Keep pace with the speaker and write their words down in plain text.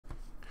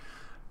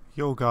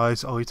Yo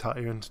guys, Olitat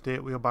here, and today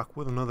we are back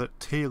with another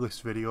tier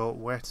list video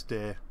where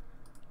today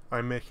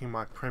I'm making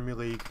my Premier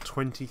League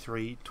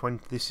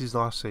 23-20. This is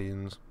last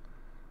season's.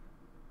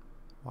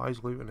 Why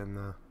is Luton in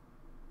there?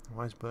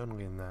 Why is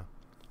Burnley in there?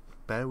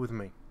 Bear with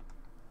me.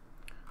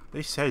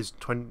 This says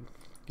 20.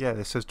 Yeah,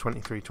 this says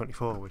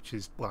 23-24, which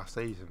is last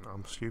season.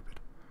 I'm stupid.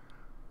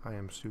 I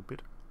am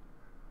stupid.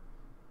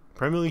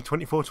 Premier League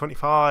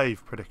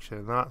 24-25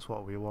 prediction. That's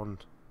what we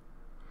want.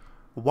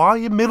 Why are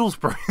you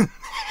Middlesbrough?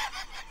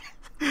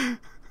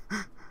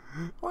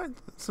 What?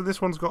 So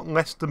this one's got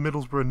Leicester,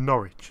 Middlesbrough and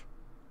Norwich.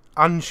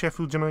 And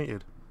Sheffield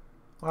United.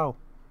 Wow.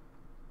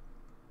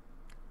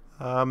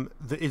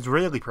 The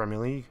Israeli Premier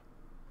League.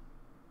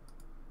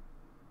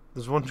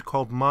 There's one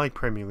called My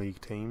Premier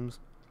League Teams.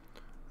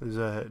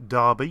 There's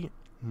Derby,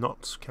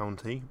 Notts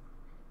County,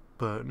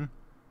 Burton,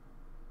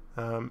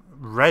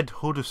 Red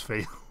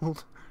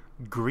Huddersfield,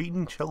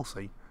 Green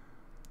Chelsea,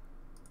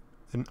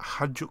 and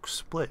Hajduk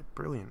Split.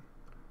 Brilliant.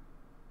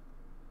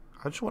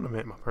 I just want to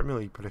make my Premier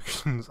League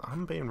predictions.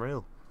 I'm being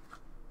real.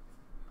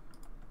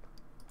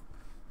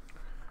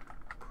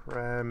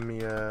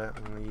 Premier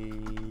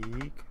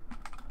League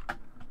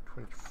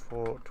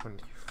 24-25.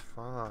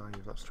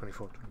 That's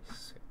 24-26.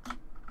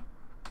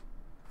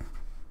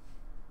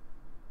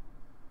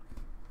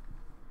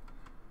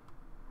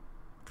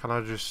 Can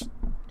I just...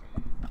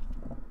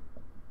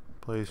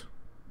 Please.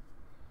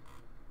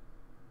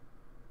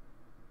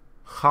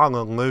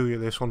 Hallelujah,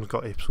 this one's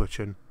got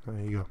Ipswich in. There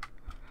you go.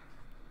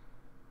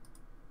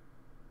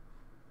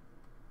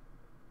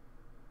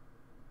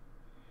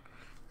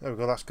 There we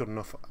go, that's good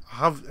enough. I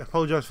have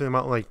apologised for the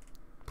amount of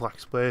black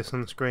space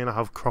on the screen. I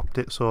have cropped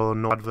it so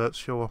no adverts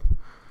show up.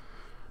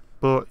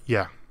 But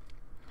yeah.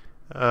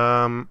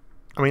 I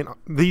mean,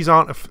 these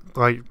aren't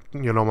my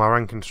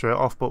ranking straight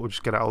off, but we'll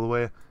just get it out of the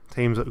way.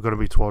 Teams that are going to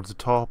be towards the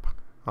top: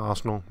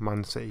 Arsenal,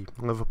 Man City,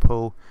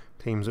 Liverpool.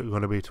 Teams that are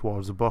going to be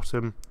towards the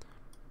bottom: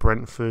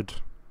 Brentford,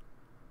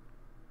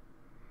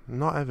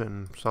 not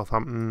Everton,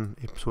 Southampton,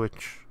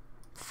 Ipswich,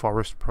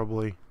 Forest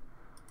probably.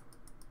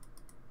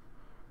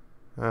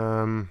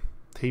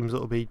 Teams that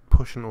will be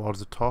pushing towards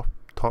the top: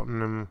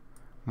 Tottenham,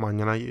 Man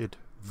United,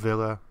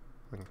 Villa,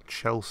 I think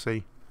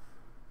Chelsea.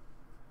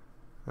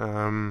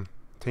 Teams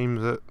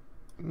that,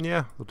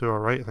 yeah, they'll do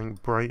alright. I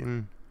think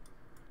Brighton.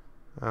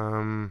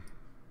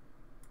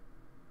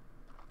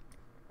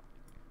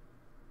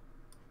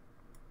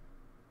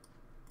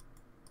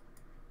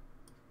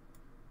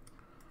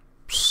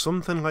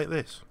 Something like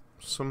this.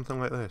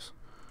 Something like this.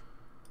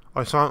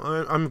 So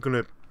I'm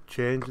gonna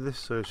change this,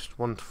 so just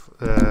one,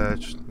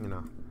 just,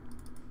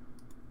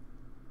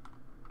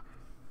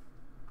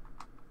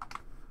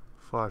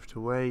 5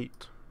 to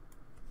 8,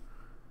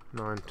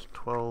 9 to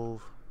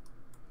 12,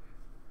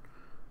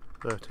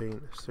 13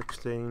 to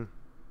 16,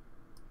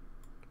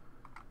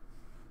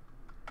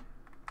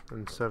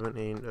 and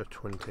 17 to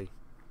 20.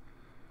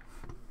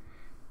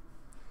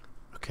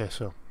 Okay,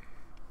 so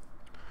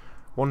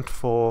 1 to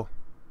 4.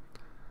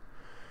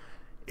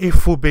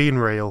 If we're being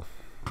real,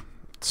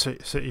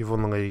 City have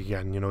won the league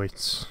again.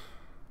 It's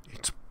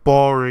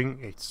boring.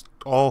 It's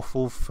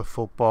awful for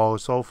football.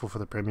 It's awful for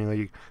the Premier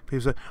League.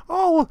 People say,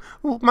 "Oh,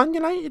 well, Man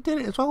United did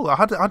it as well."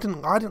 I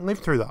didn't live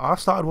through that. I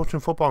started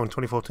watching football in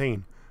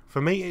 2014. For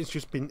me, it's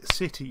just been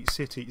City,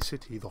 City,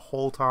 City the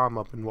whole time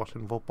I've been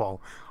watching football,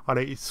 and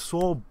it's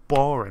so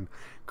boring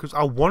because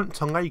I want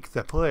to like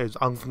their players.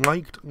 I've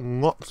liked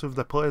lots of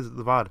the players that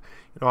they've had.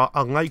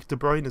 I like De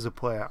Bruyne as a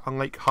player. I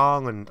like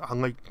Haaland. I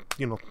like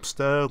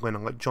Sterling. I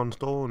like John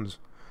Stones.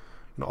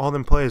 All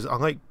them players. I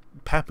like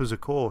Pep as a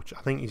coach.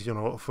 I think he's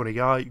a funny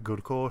guy,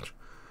 good coach.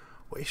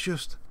 But it's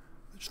just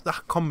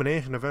that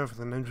combination of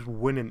everything and just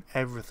winning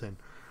everything.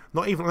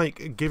 Not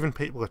even giving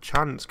people a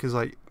chance, because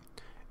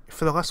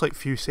for the last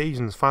few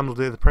seasons, final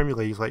day of the Premier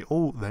League is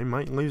oh, they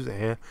might lose it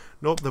here.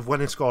 Nope, they've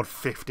went and scored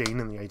 15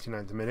 in the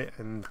 89th minute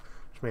and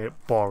just made it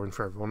boring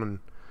for everyone. And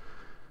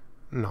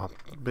no,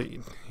 but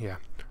yeah,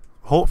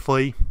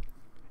 hopefully,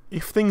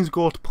 if things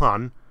go to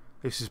plan,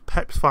 this is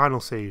Pep's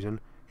final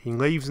season. He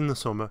leaves in the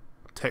summer,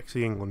 takes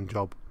the England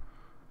job.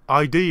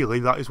 Ideally,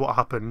 that is what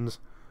happens,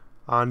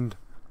 and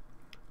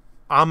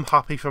I'm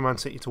happy for Man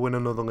City to win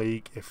another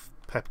league if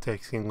Pep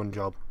takes the England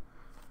job.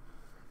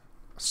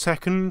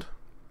 Second,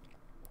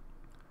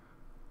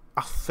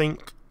 I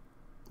think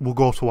we'll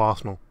go to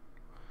Arsenal.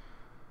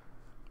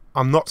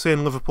 I'm not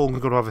saying Liverpool are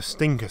going to have a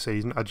stinker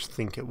season. I just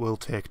think it will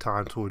take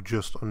time to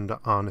adjust under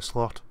Arne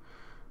Slot.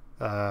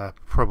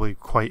 Probably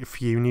quite a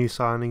few new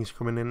signings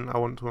coming in, I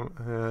want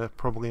to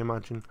probably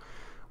imagine.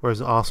 Whereas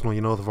at Arsenal,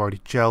 they've already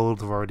gelled,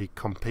 they've already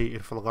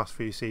competed for the last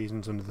few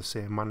seasons under the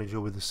same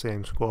manager with the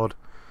same squad.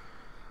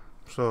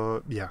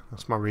 So, yeah,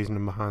 that's my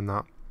reasoning behind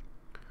that.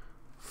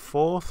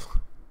 Fourth,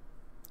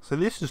 so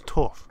this is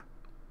tough.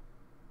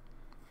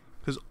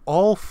 Because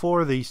all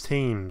four of these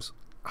teams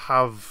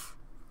have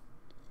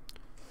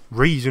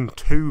reason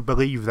to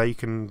believe they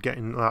can get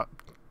in that.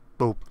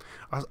 Well,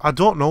 I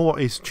don't know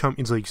what is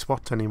Champions League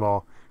spot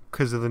anymore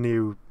because of the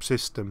new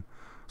system.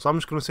 So I'm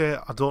just going to say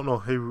I don't know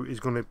who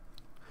is going to...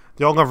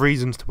 They all have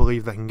reasons to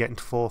believe they can get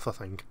into fourth, I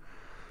think.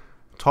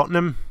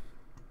 Tottenham.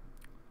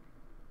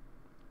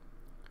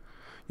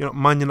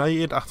 Man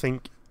United, I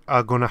think,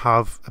 are going to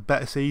have a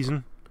better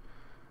season.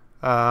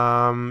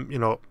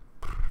 Obviously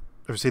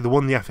they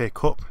won the FA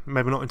Cup,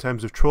 maybe not in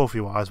terms of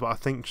trophy-wise, but I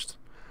think just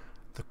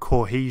the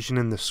cohesion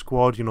in the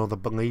squad, the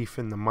belief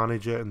in the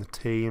manager and the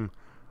team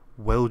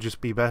will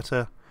just be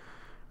better.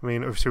 I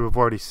mean, obviously we've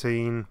already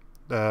seen,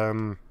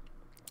 not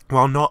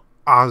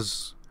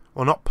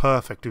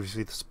perfect.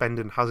 Obviously the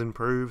spending has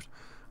improved.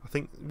 I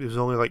think it was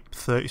only like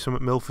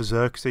 30-something mil for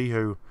Xerxes,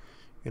 who,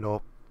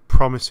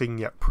 promising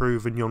yet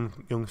proven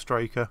young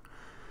striker.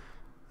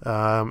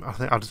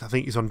 I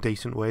think he's on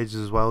decent wages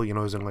as well.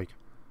 As in like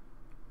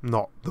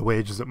not the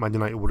wages that Man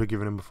United would have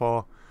given him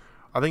before.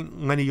 I think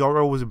Lenny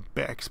Yoro was a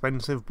bit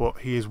expensive, but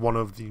he is one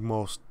of the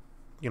most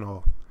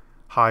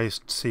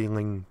highest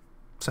ceiling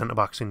centre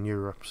backs in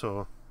Europe.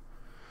 So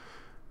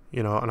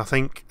and I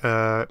think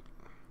apparently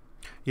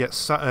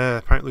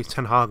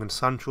Ten Hag and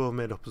Sancho have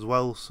made up as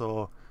well.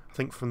 So I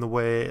think from the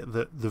way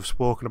that they've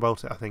spoken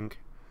about it, I think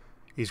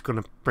he's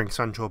going to bring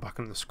Sancho back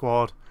into the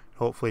squad.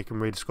 Hopefully he can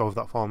rediscover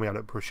that form he had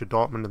at Borussia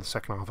Dortmund in the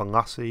second half of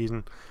last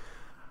season.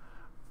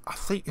 I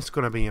think it's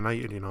going to be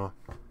United,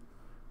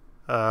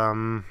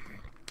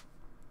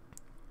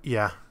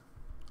 Yeah.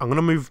 I'm going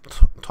to move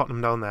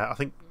Tottenham down there. I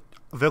think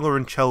Villa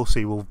and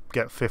Chelsea will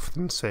get 5th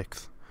and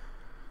 6th.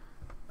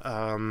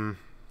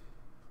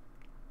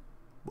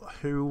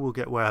 Who will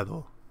get where,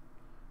 though?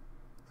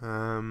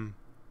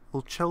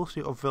 Will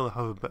Chelsea or Villa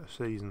have a better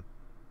season?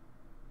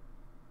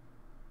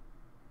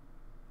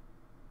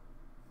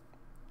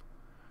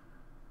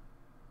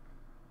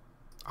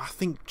 I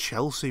think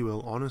Chelsea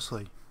will,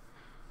 honestly.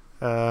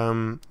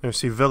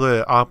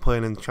 Villa are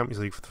playing in the Champions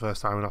League for the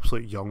first time in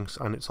absolute yonks,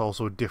 and it's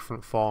also a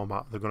different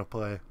format. They're going to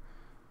play,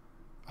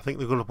 I think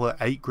they're going to play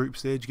 8 group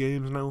stage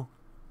games now.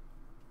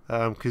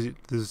 Because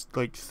there's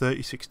like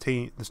 36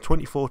 teams, there's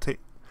 24 teams.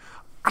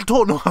 I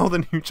don't know how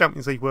the new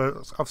Champions League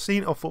works. I've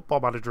seen it on Football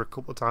Manager a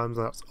couple of times,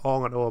 and that's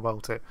all I know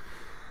about it.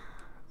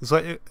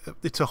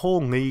 It's a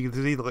whole league.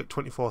 There's either like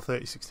 24,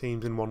 36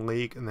 teams in one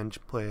league, and then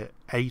just play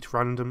 8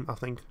 random, I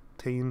think,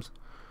 teams.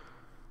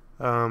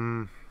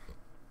 So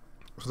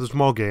there's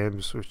more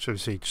games, which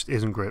obviously just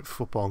isn't great for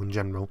football in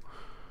general.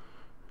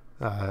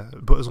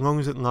 But as long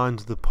as it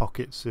lines the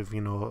pockets of, the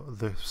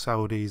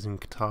Saudis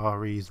and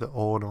Qataris that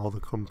own all the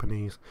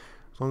companies,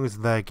 as long as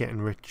they're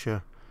getting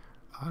richer,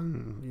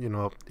 and,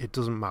 it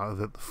doesn't matter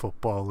that the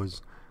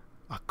footballers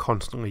are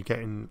constantly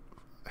getting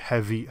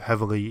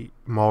heavily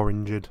more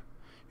injured,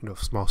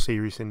 more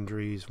serious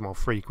injuries, more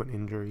frequent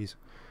injuries,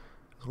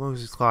 as long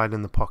as it's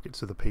lining the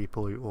pockets of the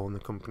people who own the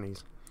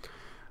companies.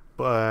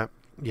 But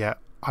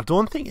I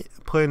don't think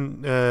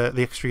playing the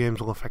extra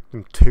games will affect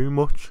them too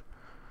much.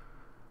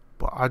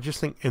 But I just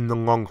think in the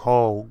long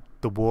haul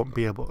they won't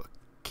be able to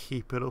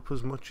keep it up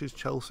as much as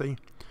Chelsea.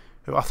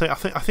 I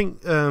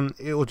think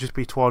it'll just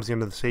be towards the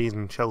end of the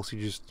season Chelsea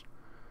just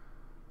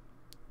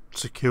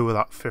secure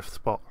that 5th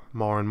spot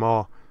more and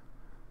more.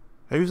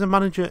 Who's the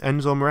manager?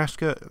 Enzo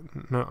Maresca?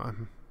 No,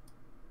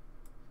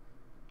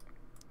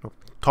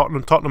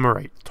 Tottenham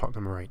are 8th.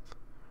 Tottenham are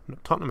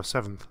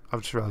 7th.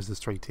 I've just realised there's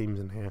 3 teams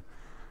in here.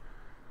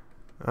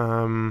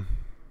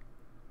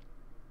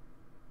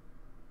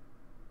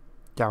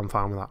 Yeah, I'm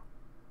fine with that.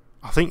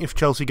 I think if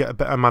Chelsea get a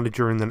better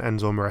manager in than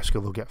Enzo Maresca,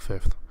 they'll get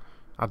 5th.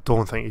 I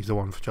don't think he's the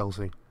one for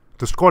Chelsea.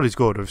 The squad is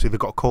good, obviously. They've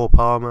got Cole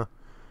Palmer.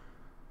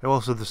 Who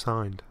else have they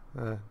signed?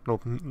 I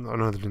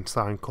know they didn't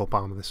sign Cole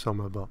Palmer this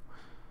summer, but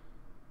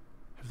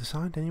have they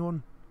signed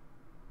anyone?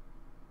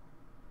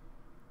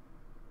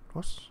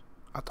 I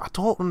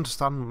don't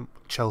understand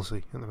Chelsea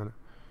at the minute.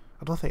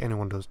 I don't think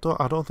anyone does.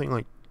 I don't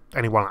think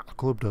anyone at the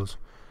club does.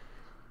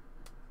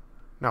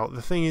 Now,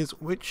 the thing is,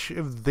 which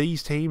of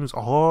these teams,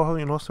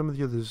 or some of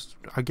the others,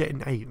 are getting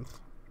 8th?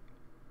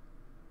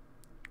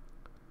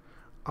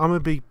 I'm going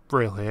to be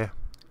real here.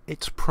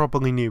 It's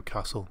probably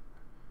Newcastle.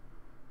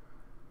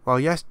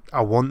 Well, yes,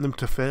 I want them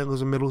to fail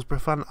as a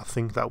Middlesbrough fan. I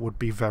think that would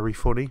be very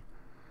funny.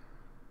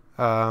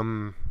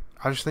 I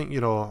just think,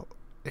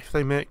 if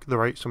they make the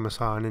right summer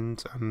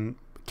signings and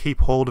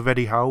keep hold of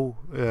Eddie Howe,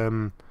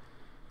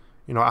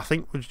 I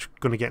think we're just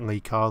going to get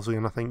Lee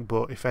Carsley,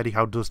 but if Eddie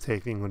Howe does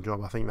take the England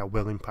job, I think that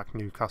will impact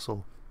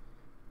Newcastle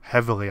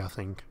heavily, I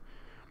think.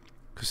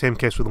 Same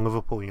case with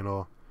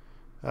Liverpool,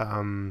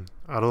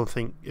 I don't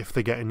think if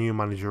they get a new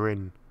manager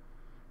in,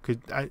 because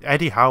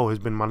Eddie Howe has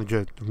been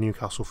manager of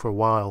Newcastle for a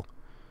while.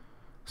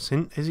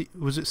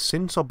 Was it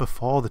since or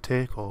before the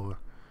takeover?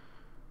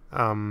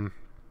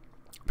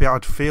 But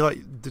I'd feel like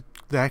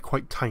they're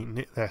quite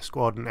tight-knit, their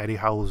squad, and Eddie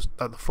Howe's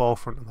at the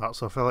forefront of that,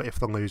 so I feel like if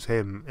they lose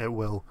him, it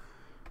will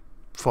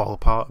fall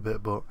apart a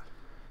bit. But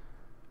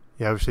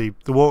yeah, obviously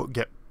they won't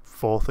get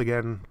 4th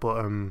again, but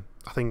I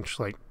think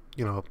just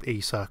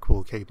Isak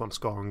will keep on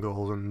scoring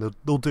goals, and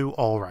they'll do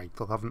alright.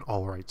 They'll have an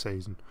alright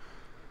season.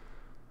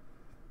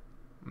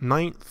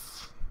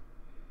 9th,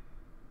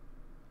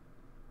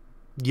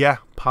 yeah,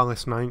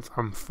 Palace 9th,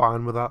 I'm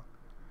fine with that.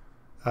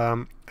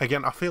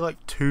 Again, I feel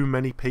like too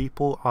many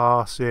people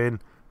are saying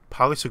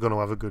Palace are going to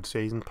have a good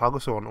season.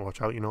 Palace are on to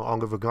watch out,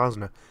 Oliver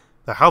Glasner.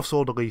 They have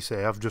sold Elise,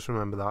 I've just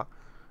remembered that.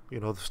 You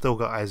know, they've still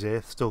got Eze,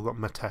 they've still got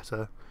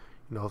Mateta,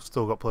 you know, they've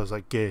still got players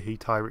like Gahey,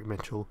 Tyreek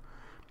Mitchell.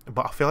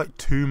 But I feel like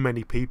too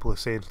many people are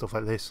saying stuff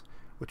like this,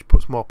 which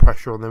puts more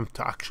pressure on them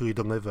to actually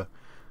deliver.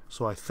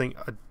 So I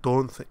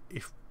don't think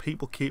if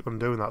people keep on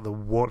doing that, they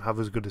won't have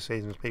as good a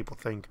season as people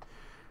think.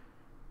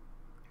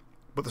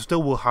 But they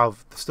still will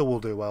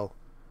do well.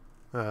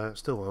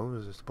 Still will,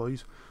 as the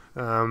boys.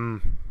 No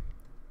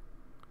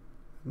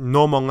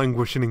more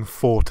languishing in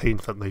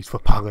 14th at least for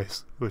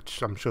Palace,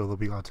 which I'm sure they'll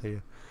be glad to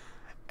hear.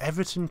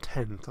 Everton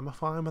 10th, am I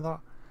fine with that?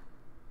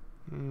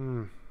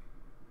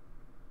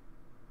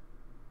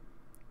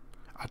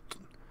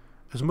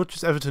 As much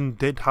as Everton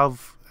did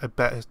have a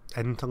better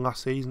end to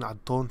last season, I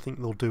don't think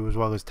they'll do as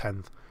well as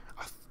 10th.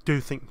 I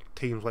do think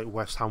teams like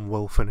West Ham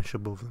will finish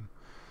above them.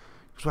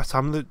 Because West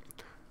Ham are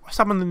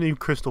the new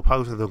Crystal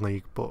Palace of the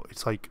league, but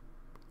it's like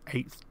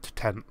 8th to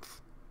 10th.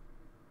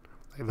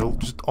 Like they'll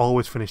just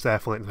always finish there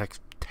for like the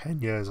next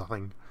 10 years, I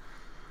think.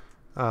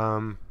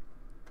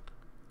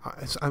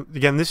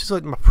 Again, this is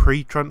like my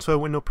pre-transfer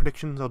window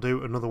predictions. I'll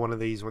do another one of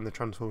these when the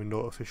transfer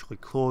window officially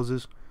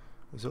closes.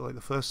 Is it like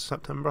the 1st of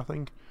September, I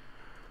think?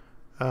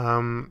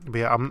 But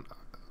yeah, I'm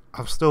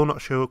still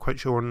not quite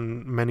sure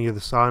on many of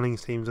the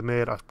signings teams have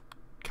made. I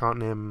can't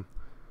name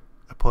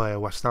a player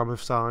West Ham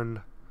have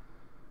signed.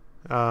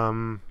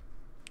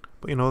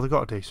 But you know, they've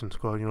got a decent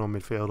squad, you know,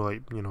 midfield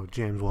like, you know,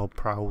 James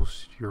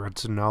Ward-Prowse, your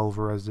Edson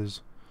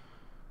Alvarez's,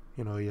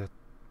 you know, your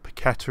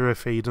Paqueta,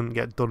 if he doesn't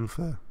get done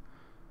for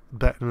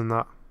better than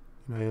that,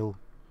 you know, he'll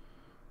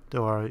do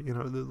alright, you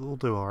know, they'll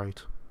do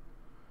alright.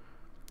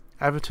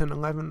 Everton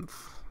 11th.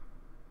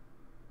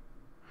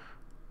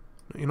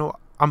 You know,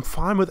 I'm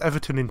fine with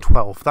Everton in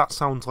 12th. That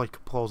sounds like a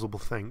plausible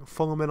thing.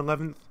 Fulham in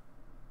 11th?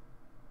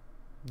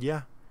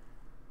 Yeah.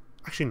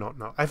 Actually, not.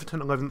 No.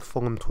 Everton 11th,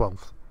 Fulham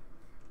 12th.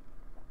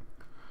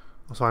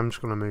 So I'm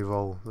just going to move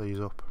all these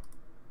up.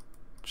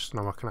 Just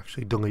now I can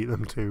actually delete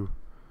them to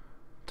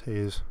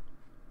tiers.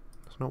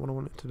 That's not what I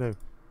wanted to do.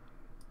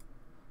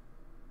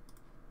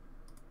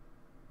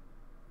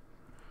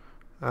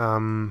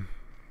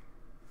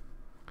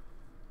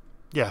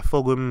 Yeah,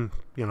 Fulham,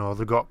 you know,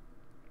 they've got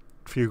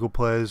a few good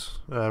players.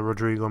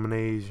 Rodrigo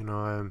Muniz, you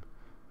know,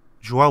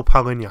 João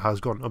Palhinha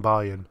has gone to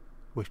Bayern,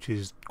 which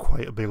is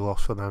quite a big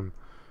loss for them.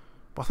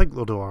 But I think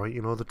they'll do alright,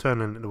 you know, they're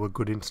turning into a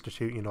good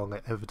institute, you know,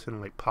 like Everton,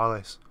 like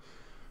Palace,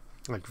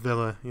 like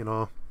Villa, you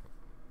know.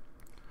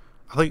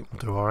 I think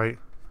they'll do alright.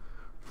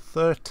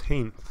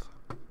 13th.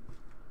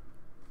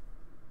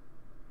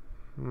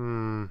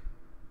 I'm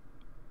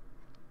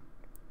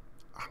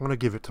going to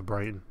give it to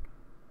Brighton.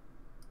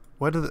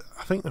 I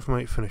think they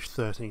might finish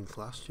 13th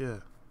last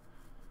year.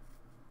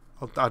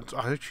 I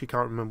actually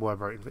can't remember where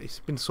Brighton. It's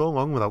been so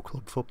long without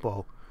club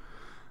football.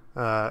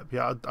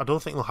 Yeah, I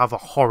don't think they'll have a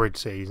horrid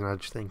season. I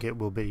just think it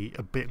will be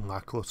a bit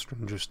lacklustre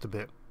and just a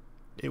bit.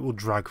 It will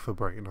drag for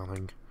Brighton, I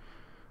think.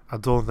 I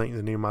don't think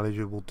the new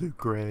manager will do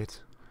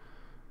great.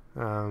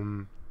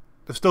 They've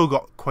still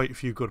got quite a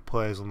few good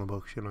players on the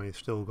books. You know, you've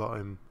still got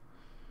him.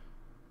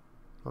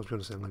 I was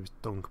going to say Lewis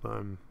Dunk,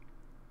 but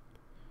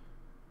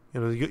you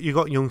know, you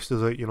got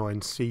youngsters like, you know,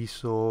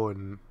 Enciso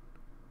and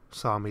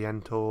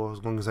Sarmiento.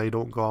 As long as they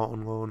don't go out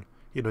on loan,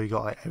 you know, you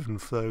got like Evan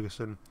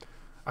Ferguson.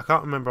 I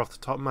can't remember off the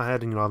top of my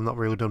head, and you know, I've not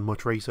really done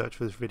much research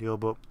for this video,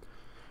 but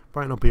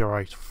Brighton will be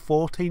alright.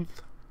 14th.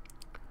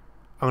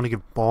 I'm going to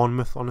give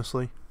Bournemouth,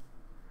 honestly.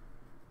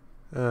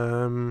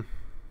 Yeah.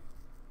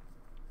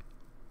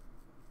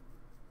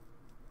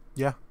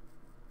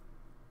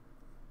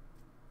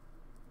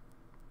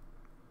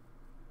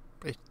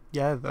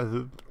 Yeah,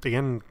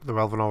 again, they're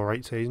having an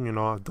alright season, you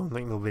know. I don't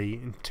think they'll be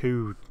in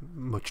too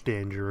much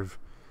danger of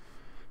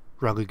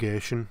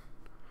relegation.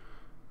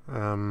 You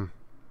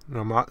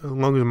know, as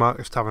long as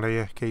Marcus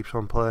Tavernier keeps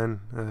on playing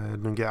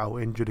and doesn't get out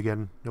injured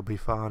again, he'll be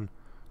fine.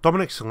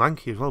 Dominic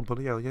Solanke as well, but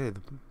yeah,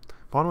 the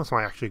Bournemouth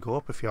might actually go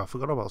up a few. I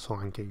forgot about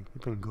Solanke.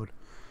 He's been good.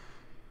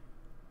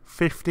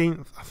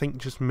 15th, I think,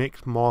 just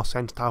makes more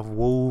sense to have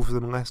Wolves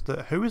than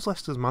Leicester. Who is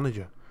Leicester's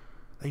manager?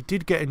 They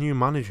did get a new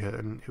manager,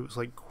 and it was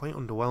like quite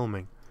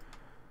underwhelming.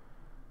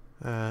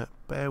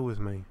 Bear with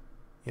me.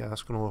 Yeah,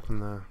 that's going to open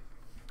there.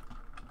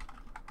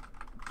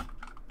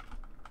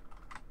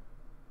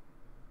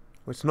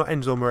 Well, it's not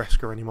Enzo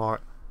Maresca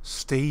anymore.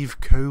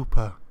 Steve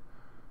Cooper.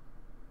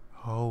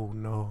 Oh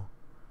no.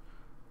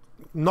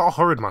 Not a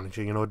horrid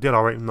manager, you know. Did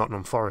alright in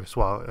Nottingham Forest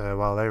while they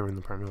were in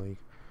the Premier League.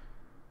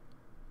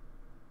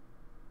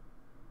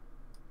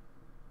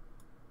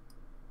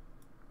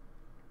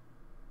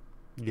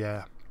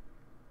 Yeah.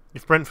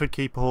 If Brentford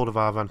keep a hold of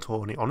Ivan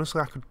Toney,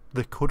 honestly,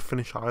 they could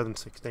finish higher than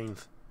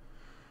 16th.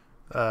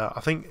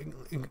 I think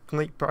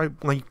like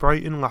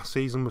Brighton last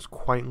season was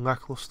quite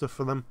lacklustre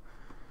for them.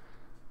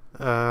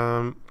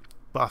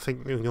 But I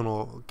think, you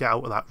know, get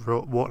out of that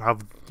rut, won't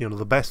have, you know,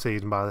 the best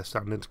season by their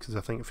standards, because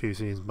I think a few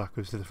seasons back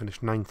they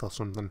finished 9th or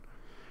something.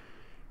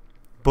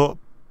 But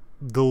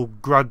they'll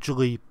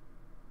gradually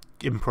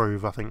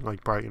improve, I think,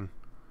 like Brighton.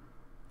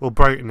 Well,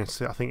 Brighton, I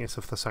think it's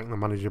if they're second the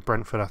manager.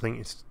 Brentford, I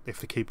think it's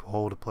if they keep a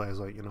hold of players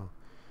like, you know,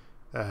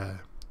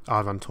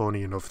 Ivan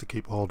Toney enough to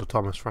keep hold of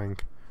Thomas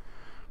Frank.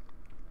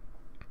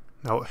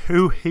 Now,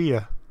 who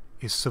here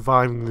is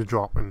surviving the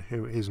drop and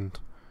who isn't?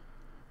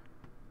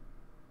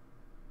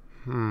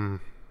 I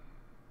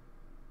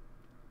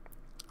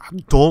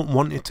don't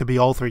want it to be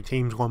all three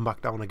teams going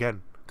back down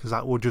again, because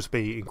that would just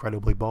be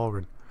incredibly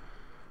boring.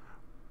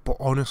 But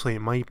honestly, it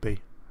might be.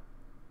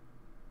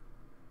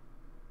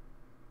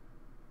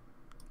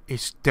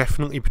 It's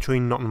definitely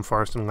between Nottingham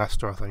Forest and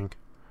Leicester, I think.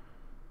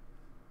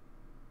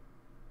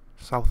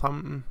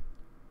 Southampton?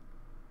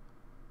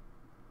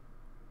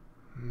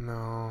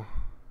 No.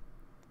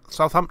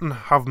 Southampton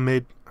have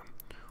made...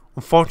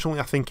 Unfortunately,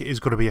 I think it is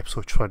going to be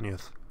Ipswich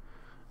 20th.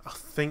 I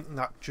think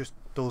that just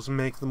does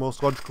make the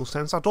most logical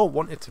sense. I don't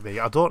want it to be.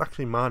 I don't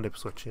actually mind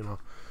Ipswich, you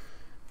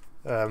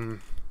know.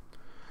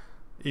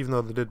 Even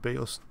though they did beat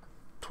us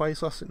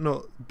twice last...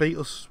 No, beat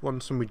us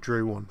once and we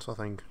drew once, I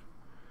think.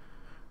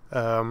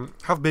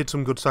 Have made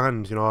some good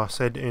signings, you know. I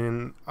said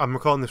I'm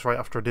recording this right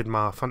after I did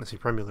my Fantasy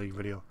Premier League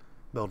video,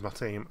 build my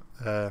team.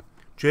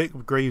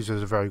 Jacob Greaves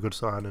is a very good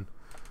signing.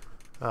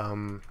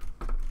 You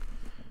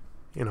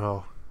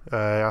know,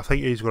 I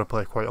think he's going to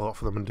play quite a lot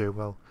for them and do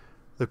well.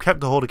 They've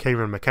kept the hold of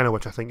Cameron McKenna,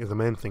 which I think is the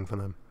main thing for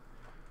them.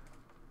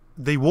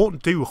 They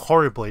won't do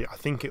horribly. I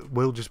think it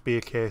will just be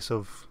a case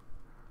of,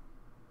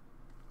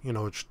 you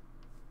know, just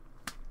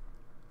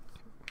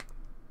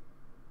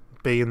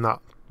being that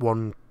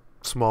one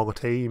smaller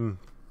team.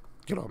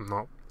 You know, I'm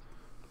not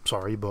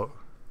sorry, but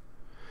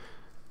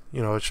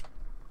you know,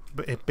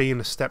 it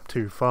being a step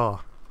too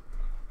far.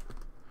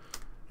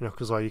 You know,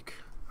 because like,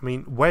 I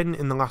mean, when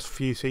in the last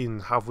few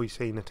seasons have we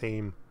seen a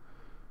team?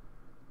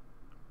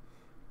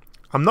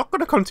 I'm not going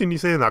to continue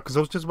saying that because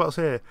I was just about to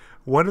say,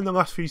 when in the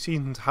last few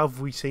seasons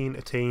have we seen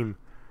a team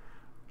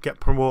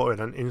get promoted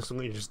and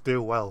instantly just do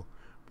well?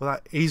 Well,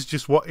 that is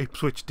just what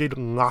Ipswich did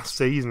last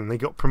season. They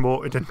got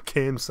promoted and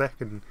came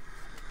second.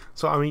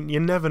 So, I mean,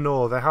 you never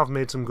know. They have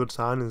made some good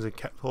signings. They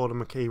kept hold of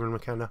McKeever and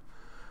McKenna.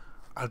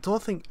 I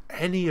don't think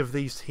any of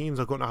these teams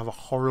are going to have a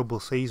horrible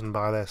season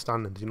by their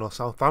standards. You know,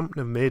 Southampton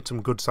have made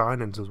some good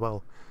signings as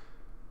well.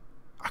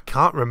 I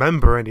can't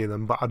remember any of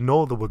them, but I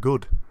know they were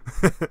good.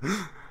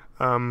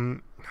 I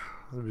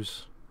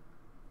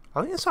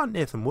think they signed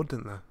Nathan Wood,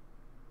 didn't they?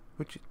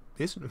 Which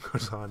isn't a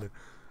good signing.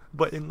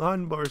 But in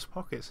line by his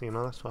pockets, you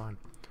know, that's fine.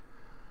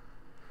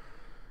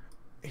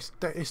 It's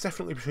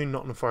definitely between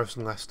Nottingham Forest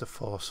and Leicester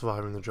for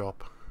surviving the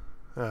drop.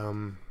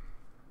 I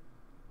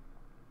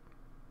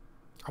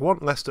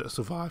want Leicester to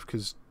survive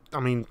because,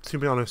 I mean, to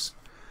be honest,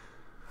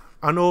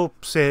 I know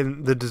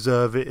saying they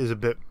deserve it is a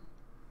bit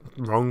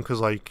wrong because,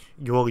 like,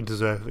 you only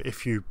deserve it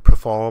if you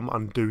perform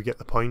and do get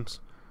the points.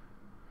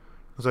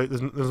 It's like,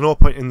 there's no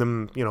point in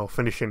them, you know,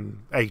 finishing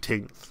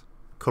 18th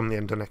come the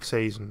end of next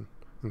season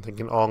and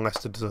thinking, oh,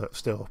 Leicester deserve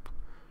stay up.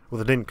 Well,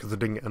 they didn't because they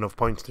didn't get enough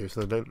points to,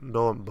 so they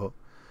don't. But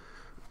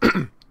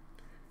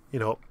you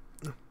know,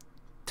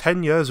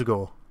 10 years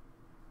ago,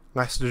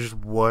 Leicester just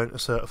weren't a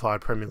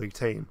certified Premier League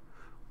team.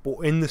 But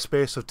in the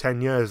space of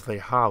 10 years, they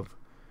have.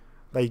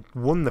 They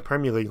won the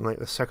Premier League in like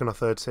the second or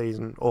third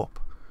season up.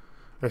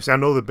 I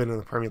know they've been in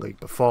the Premier League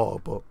before,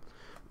 but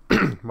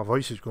my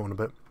voice is going a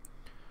bit.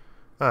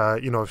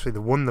 You know, obviously they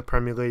won the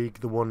Premier League.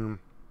 They won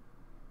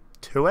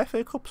 2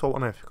 FA Cups or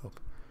 1 FA Cup.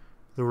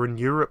 They were in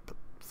Europe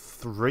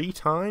 3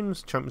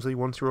 times. Champions League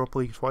once, Europa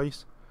League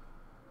twice.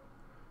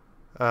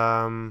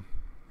 But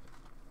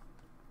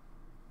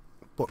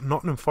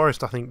Nottingham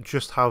Forest, I think,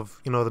 just have,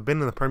 you know, they've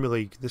been in the Premier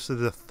League. This is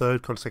the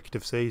 3rd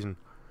consecutive season.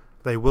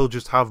 They will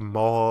just have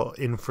more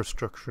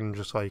infrastructure and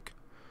just like,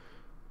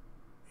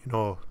 you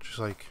know, just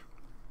like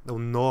they'll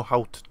know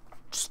how to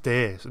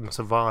stay and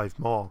survive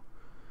more.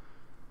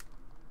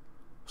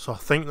 So I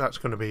think that's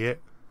going to be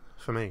it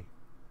for me.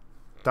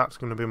 That's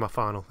going to be my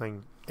final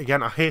thing.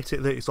 Again, I hate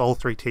it that it's all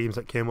 3 teams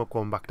that came up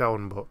going back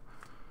down, but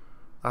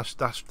that's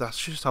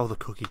just how the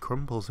cookie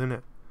crumbles, isn't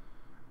it?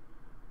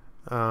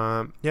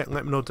 Yeah,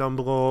 let me know down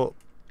below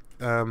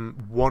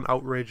one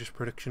outrageous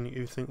prediction that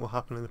you think will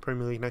happen in the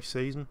Premier League next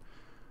season.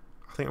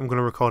 I think I'm going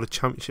to record a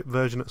Championship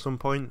version at some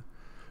point.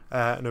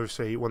 And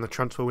obviously, when the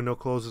transfer window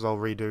closes, I'll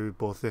redo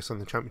both this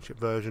and the Championship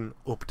version,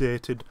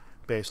 updated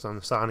based on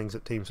the signings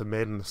that teams have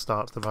made and the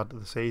starts they've had to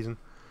the season.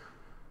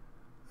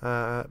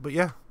 But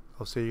yeah,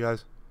 I'll see you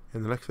guys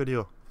in the next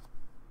video.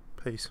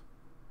 Peace.